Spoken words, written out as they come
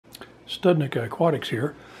Studnica Aquatics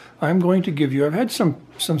here. I'm going to give you, I've had some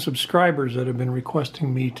subscribers that have been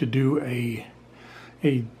requesting me to do a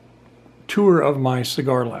tour of my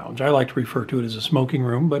cigar lounge. I like to refer to it as a smoking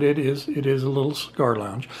room, but it is a little cigar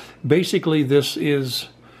lounge. Basically, this is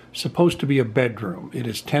supposed to be a bedroom. It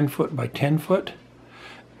is 10 foot by 10 foot,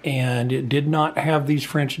 and it did not have these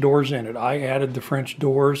French doors in it. I added the French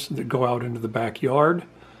doors that go out into the backyard.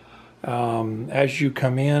 As you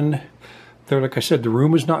come in, there, like I said, the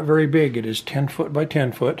room is not very big. It is 10 foot by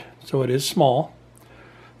 10 foot, so it is small.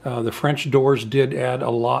 The French doors did add a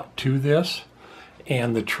lot to this,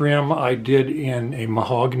 and the trim I did in a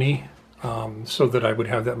mahogany, so that I would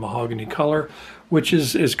have that mahogany color, which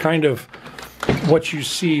is kind of what you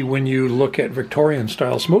see when you look at Victorian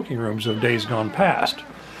style smoking rooms of days gone past.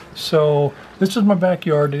 So this is my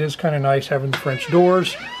backyard. It is kind of nice having the French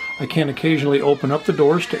doors. I can occasionally open up the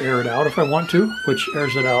doors to air it out if I want to, which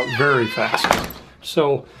airs it out very fast.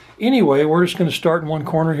 So anyway, we're just going to start in one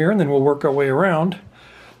corner here, and then we'll work our way around.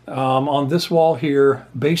 On this wall here,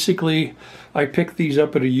 basically, I picked these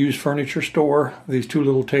up at a used furniture store. These two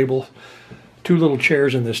little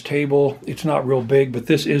chairs and this table. It's not real big, but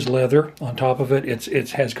this is leather on top of it.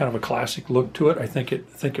 It has kind of a classic look to it. I think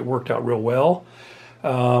it worked out real well.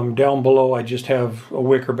 Down below, I just have a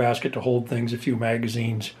wicker basket to hold things, a few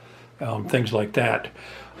magazines, things like that.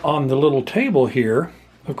 On the little table here,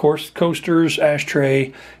 of course, coasters,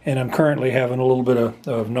 ashtray, and I'm currently having a little bit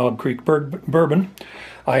of Knob Creek bourbon.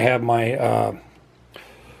 I have my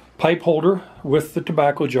pipe holder with the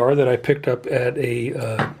tobacco jar that I picked up at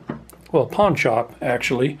a pawn shop,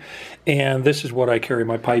 actually, and this is what I carry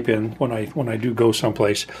my pipe in when I do go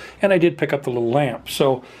someplace. And I did pick up the little lamp,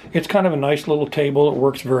 so it's kind of a nice little table. It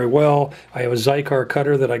works very well. I have a Cigar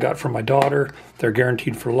cutter that I got from my daughter. They're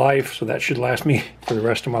guaranteed for life, so that should last me for the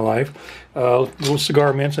rest of my life. Little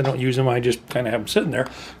cigar mints, I don't use them, I just kind of have them sitting there.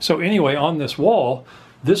 So anyway, on this wall,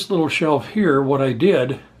 this little shelf here, what I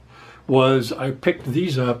did was I picked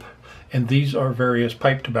these up, and these are various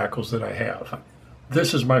pipe tobaccos that I have.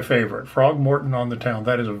 This is my favorite, Frog Morton on the Town.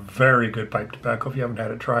 That is a very good pipe tobacco. If you haven't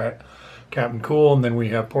had it, try it. Captain Cool, and then we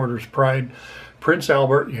have Porter's Pride, Prince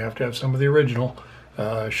Albert. You have to have some of the original.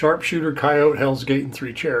 Sharpshooter, Coyote, Hell's Gate, and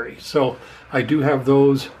Three Cherry. So I do have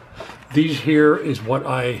those. These here is what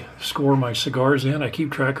I score my cigars in. I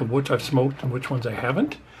keep track of which I've smoked and which ones I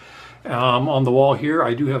haven't. On the wall here,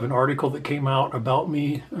 I do have an article that came out about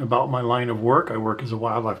me, about my line of work. I work as a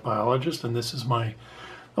wildlife biologist, and this is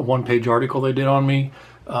a one-page article they did on me.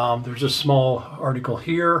 There's a small article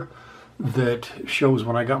here that shows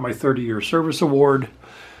when I got my 30-year service award.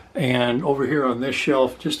 And over here on this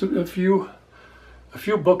shelf, just a few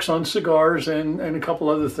books on cigars and a couple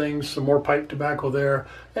other things, some more pipe tobacco there,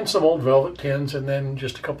 and some old velvet tins, and then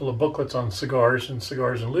just a couple of booklets on cigars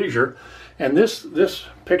and leisure. And this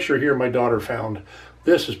picture here my daughter found.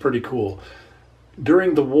 This is pretty cool.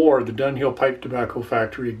 During the war, the Dunhill Pipe Tobacco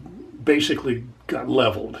Factory basically got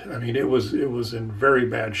leveled. I mean, it was in very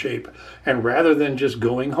bad shape. And rather than just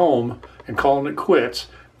going home and calling it quits,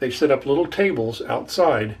 they set up little tables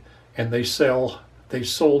outside, and they sold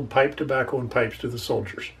pipe tobacco and pipes to the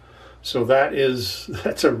soldiers. So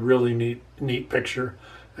that's a really neat picture.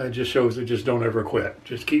 It just shows that just don't ever quit.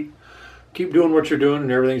 Just keep doing what you're doing,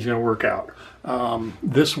 and everything's going to work out.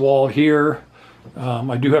 This wall here,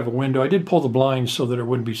 I do have a window. I did pull the blinds so that there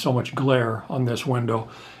wouldn't be so much glare on this window.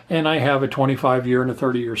 And I have a 25-year and a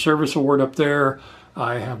 30-year service award up there.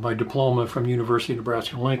 I have my diploma from University of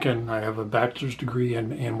Nebraska-Lincoln. I have a bachelor's degree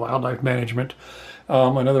in wildlife management.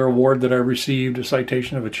 Another award that I received, a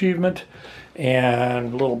citation of achievement,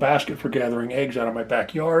 and a little basket for gathering eggs out of my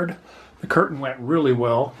backyard. The curtain went really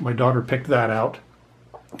well. My daughter picked that out.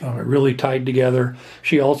 It really tied together.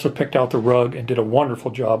 She also picked out the rug and did a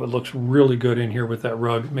wonderful job. It looks really good in here with that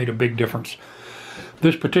rug. It made a big difference.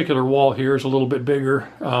 This particular wall here is a little bit bigger.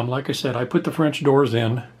 Like I said, I put the French doors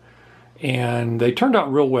in, and they turned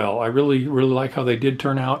out real well. I really like how they did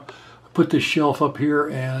turn out. I put this shelf up here,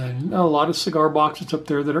 and a lot of cigar boxes up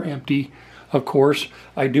there that are empty, of course.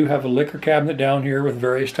 I do have a liquor cabinet down here with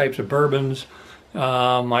various types of bourbons.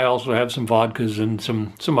 I also have some vodkas and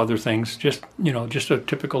some other things, just a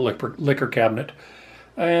typical liquor cabinet,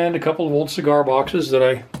 and a couple of old cigar boxes that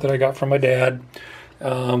I got from my dad.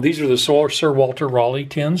 These are the Sir Walter Raleigh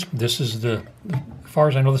tins. This is as far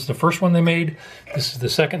as I know, this is the first one they made. This is the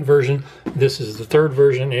second version. This is the third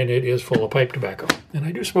version, and it is full of pipe tobacco. And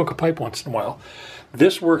I do smoke a pipe once in a while.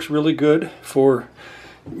 This works really good for,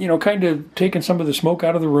 kind of taking some of the smoke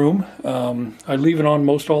out of the room. I leave it on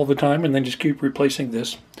most all the time, and then just keep replacing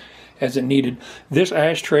this as it needed. This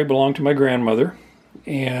ashtray belonged to my grandmother,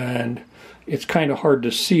 and it's kind of hard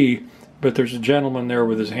to see, but there's a gentleman there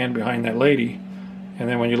with his hand behind that lady, and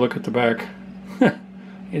then when you look at the back,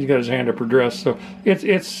 he's got his hand up her dress. So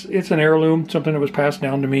it's an heirloom, something that was passed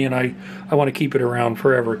down to me, and I want to keep it around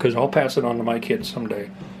forever because I'll pass it on to my kids someday,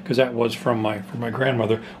 because that was from my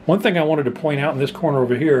grandmother. One thing I wanted to point out in this corner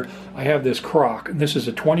over here, I have this crock, and this is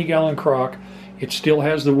a 20-gallon crock. It still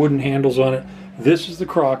has the wooden handles on it. This is the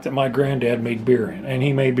crock that my granddad made beer in, and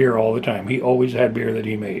he made beer all the time. He always had beer that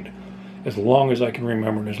he made, as long as I can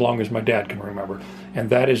remember, and as long as my dad can remember. And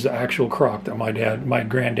that is the actual crock that my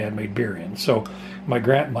granddad made beer in. So my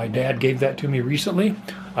dad gave that to me recently.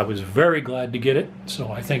 I was very glad to get it,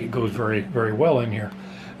 so I think it goes very, very well in here.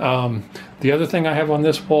 The other thing I have on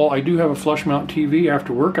this wall, I do have a flush mount TV.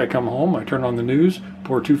 After work, I come home, I turn on the news,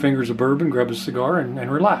 pour 2 fingers of bourbon, grab a cigar,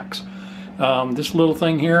 and relax. This little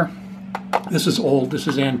thing here, this is old, this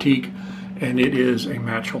is antique, and it is a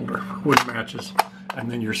match holder for wood matches. And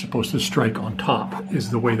then you're supposed to strike on top is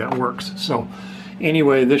the way that works. So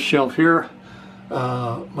anyway, this shelf here,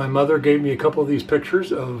 my mother gave me a couple of these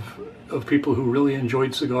pictures of people who really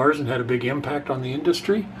enjoyed cigars and had a big impact on the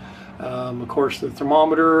industry. Of course, the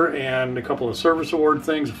thermometer and a couple of service award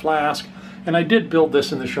things, a flask. And I did build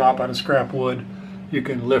this in the shop out of scrap wood. You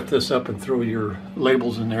can lift this up and throw your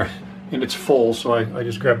labels in there, and it's full, so I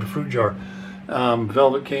just grabbed a fruit jar.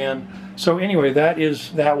 Velvet can. So anyway, that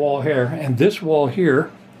is that wall here, and this wall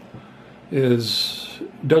here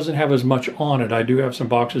doesn't have as much on it. I do have some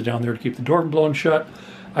boxes down there to keep the door blown shut.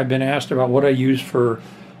 I've been asked about what I use for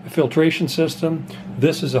a filtration system.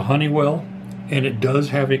 This is a Honeywell, and it does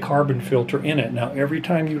have a carbon filter in it. Now, every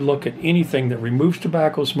time you look at anything that removes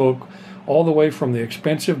tobacco smoke, all the way from the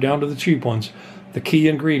expensive down to the cheap ones, the key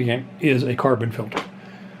ingredient is a carbon filter.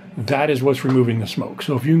 That is what's removing the smoke.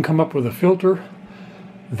 So if you can come up with a filter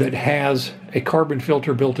that has a carbon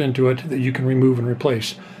filter built into it that you can remove and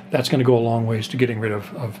replace, that's going to go a long ways to getting rid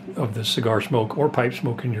of the cigar smoke or pipe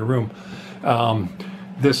smoke in your room.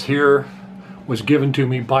 This here was given to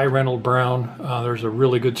me by Reynold Brown. There's a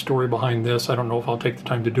really good story behind this. I don't know if I'll take the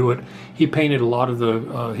time to do it. He painted a lot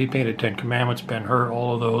of he painted 10 Commandments, Ben-Hur,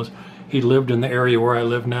 all of those. He lived in the area where I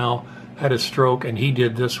live now, had a stroke, and he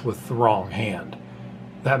did this with the wrong hand.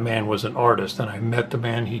 That man was an artist, and I met the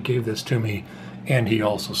man. He gave this to me, and he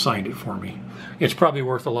also signed it for me. It's probably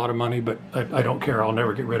worth a lot of money, but I don't care. I'll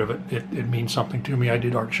never get rid of it. It means something to me. I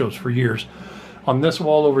did art shows for years. On this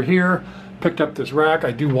wall over here, picked up this rack.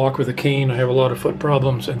 I do walk with a cane. I have a lot of foot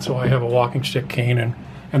problems, and so I have a walking stick cane.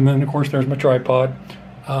 And then, of course, there's my tripod.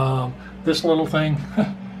 This little thing,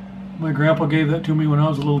 my grandpa gave that to me when I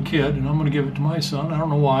was a little kid, and I'm going to give it to my son. I don't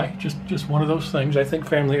know why. Just one of those things. I think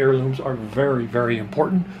family heirlooms are very, very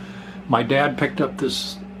important. My dad picked up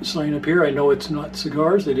this sign up here. I know it's not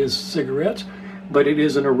cigars. It is cigarettes, but it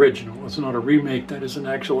is an original. It's not a remake. That is an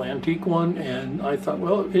actual antique one, and I thought,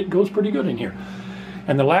 well, it goes pretty good in here.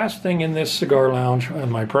 And the last thing in this cigar lounge,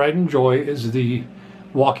 my pride and joy, is the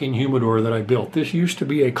walk-in humidor that I built. This used to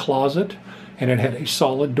be a closet, and it had a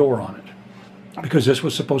solid door on it, because this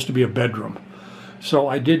was supposed to be a bedroom. So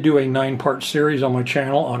I did do a 9-part series on my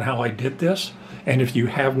channel on how I did this. And if you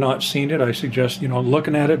have not seen it, I suggest,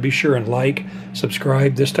 looking at it, be sure and like,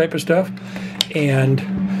 subscribe, this type of stuff. And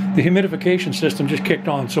the humidification system just kicked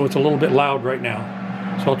on, so it's a little bit loud right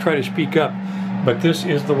now. So I'll try to speak up. But this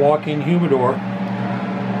is the walk-in humidor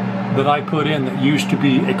that I put in that used to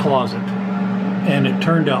be a closet. And it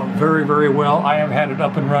turned out very, very well. I have had it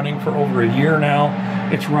up and running for over a year now.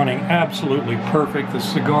 It's running absolutely perfect. The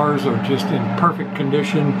cigars are just in perfect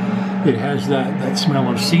condition. It has that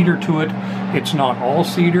smell of cedar to it. It's not all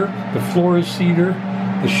cedar. The floor is cedar.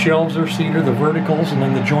 The shelves are cedar, the verticals, and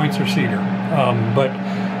then the joints are cedar. But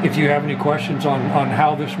if you have any questions on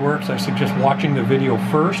how this works, I suggest watching the video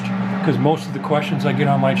first, because most of the questions I get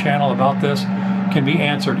on my channel about this can be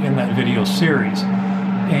answered in that video series.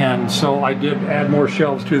 And so I did add more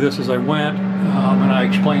shelves to this as I went, and I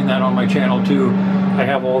explained that on my channel too. I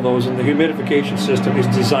have all those, and the humidification system is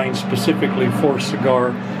designed specifically for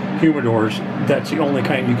cigar humidors. That's the only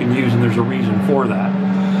kind you can use, and there's a reason for that.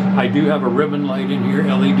 I do have a ribbon light in here,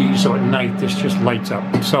 LED, so at night this just lights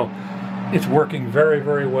up. So it's working very,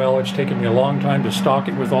 very well. It's taken me a long time to stock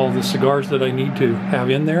it with all the cigars that I need to have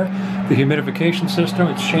in there. The humidification system,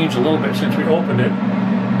 it's changed a little bit since we opened it,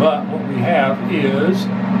 but what we have is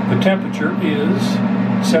the temperature is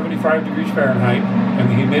 75 degrees Fahrenheit, and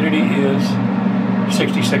the humidity is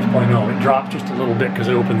 66.0. It dropped just a little bit because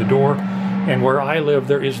I opened the door, and where I live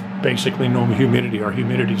there is basically no humidity. Our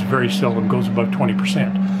humidity is very seldom goes above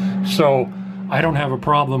 20%. So I don't have a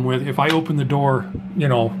problem with, if I open the door,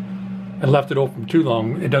 and left it open too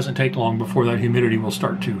long, it doesn't take long before that humidity will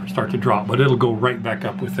start to drop, but it'll go right back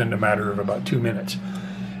up within a matter of about 2 minutes.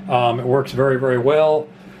 It works very, very well.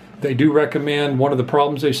 They do recommend, one of the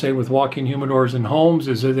problems they say with walk-in humidors in homes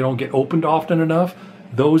is that they don't get opened often enough.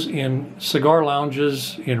 Those in cigar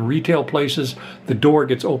lounges, in retail places, the door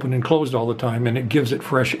gets open and closed all the time, and it gives it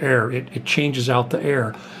fresh air. It changes out the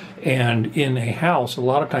air. And in a house, a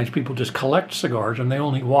lot of times people just collect cigars and they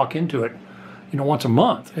only walk into it, once a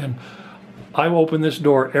month. And I open this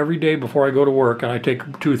door every day before I go to work, and I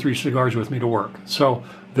take 2 or 3 cigars with me to work. So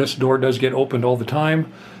this door does get opened all the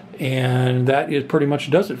time, and that is pretty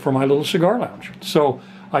much does it for my little cigar lounge. So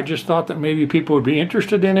I just thought that maybe people would be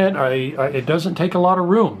interested in it. It doesn't take a lot of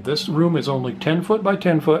room. This room is only 10 foot by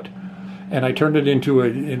 10 foot, and I turned it into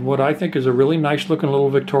what I think is a really nice looking little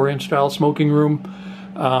Victorian style smoking room.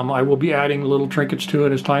 I will be adding little trinkets to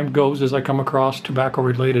it as time goes, as I come across tobacco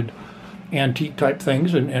related antique type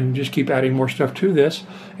things, and just keep adding more stuff to this.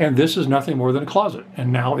 And this is nothing more than a closet,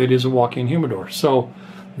 and now it is a walk-in humidor. So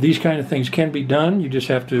these kind of things can be done. You just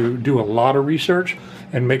have to do a lot of research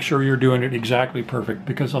and make sure you're doing it exactly perfect,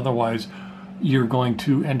 because otherwise you're going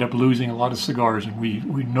to end up losing a lot of cigars, and we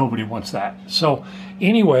nobody wants that. So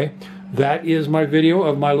anyway, that is my video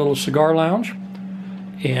of my little cigar lounge,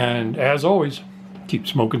 and as always, keep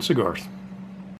smoking cigars.